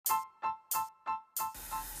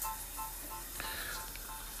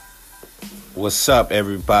What's up,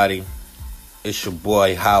 everybody? It's your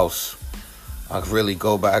boy House. I really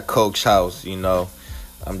go by Coach House,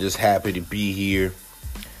 I'm just happy to be here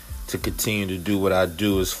to continue to do what I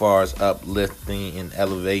do as far as uplifting and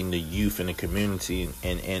elevating the youth in the community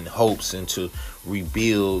and hopes and to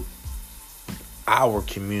rebuild our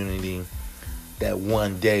community that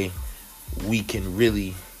one day we can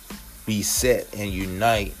really be set and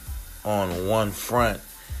unite on one front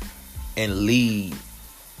and lead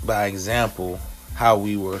by example how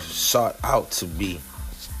we were sought out to be.